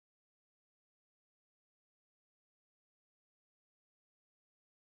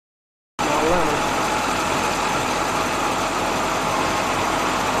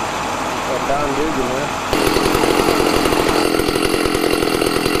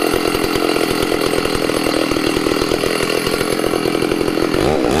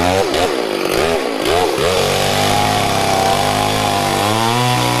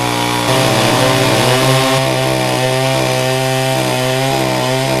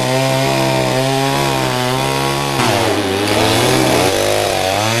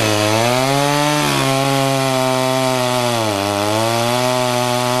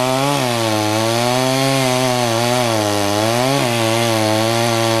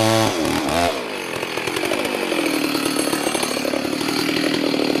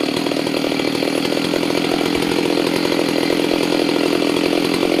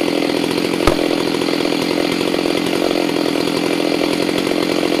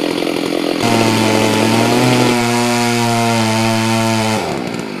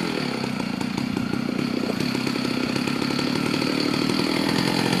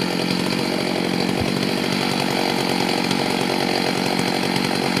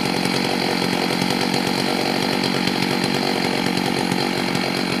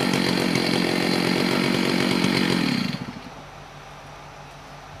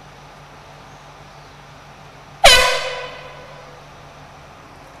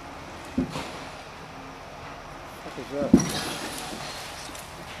What is that?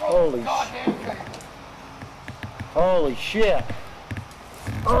 Holy shit. Holy shit.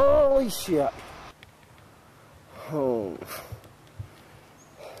 Holy shit. Oh.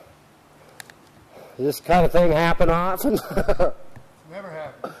 Does this kind of thing happen often? Never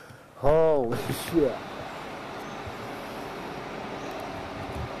happened. Holy shit.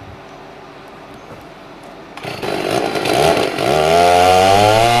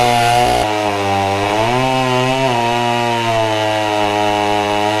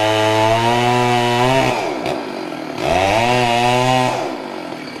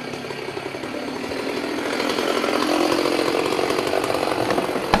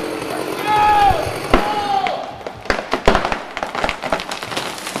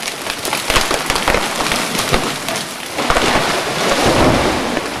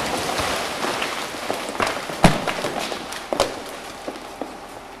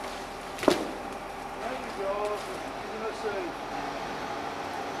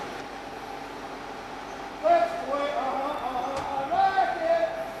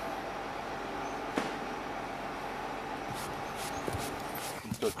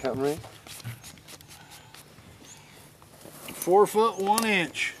 Start counting right? 4 foot 1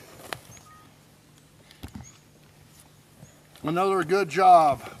 inch. Another good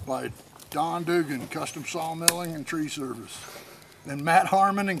job by Don Dugan, Custom Sawmilling and Tree Service. And Matt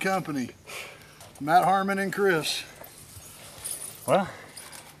Harmon and Company. Matt Harmon and Chris. Well.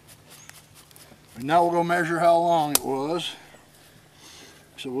 And now we'll go measure how long it was.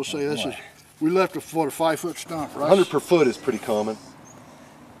 So we'll say this is, we left a 5 foot stump, right? 100 per foot is pretty common.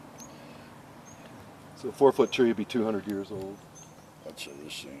 So a 4 foot tree would be 200 years old. I'd say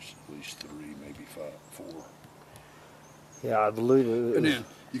this thing's at least 3, maybe 5, 4. Yeah, I believe it. And then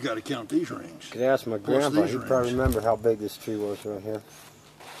you got to count these rings. You could ask my grandpa, he'd probably remember how big this tree was right here.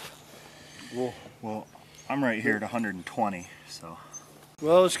 Well, I'm right here at 120, so.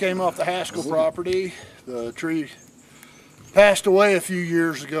 Well, this came off the Haskell property. The tree passed away a few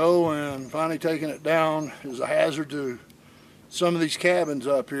years ago, and finally taking it down is a hazard to some of these cabins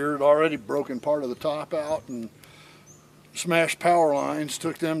up here. Had already broken part of the top out and smashed power lines,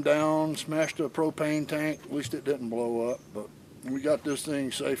 took them down, smashed a propane tank. At least it didn't blow up, but we got this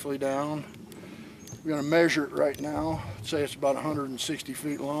thing safely down. We're going to measure it right now. I'd say it's about 160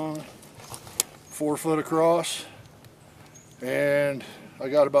 feet long, 4 foot across, and I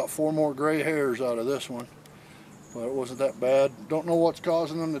got about 4 more gray hairs out of this one, but it wasn't that bad. Don't know what's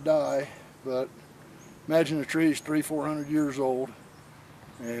causing them to die, but imagine the tree's 300-400 years old,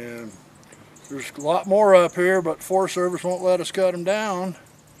 and there's a lot more up here, but Forest Service won't let us cut them down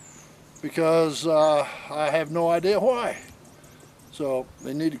because I have no idea why. So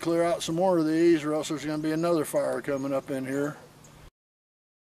they need to clear out some more of these, or else there's going to be another fire coming up in here.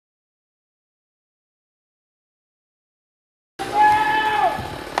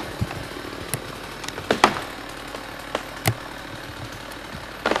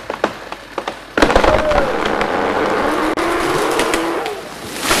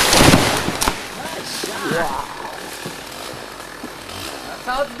 That's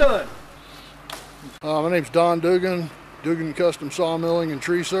how it's done. My name's Don Dugan, Dugan Custom Sawmilling and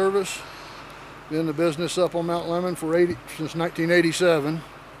Tree Service. Been in the business up on Mount Lemmon since 1987,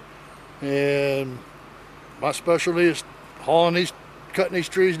 and my specialty is cutting these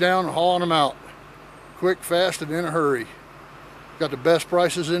trees down and hauling them out, quick, fast, and in a hurry. Got the best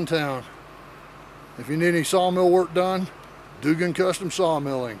prices in town. If you need any sawmill work done, Dugan Custom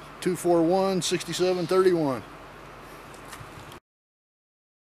Sawmilling, 241-6731.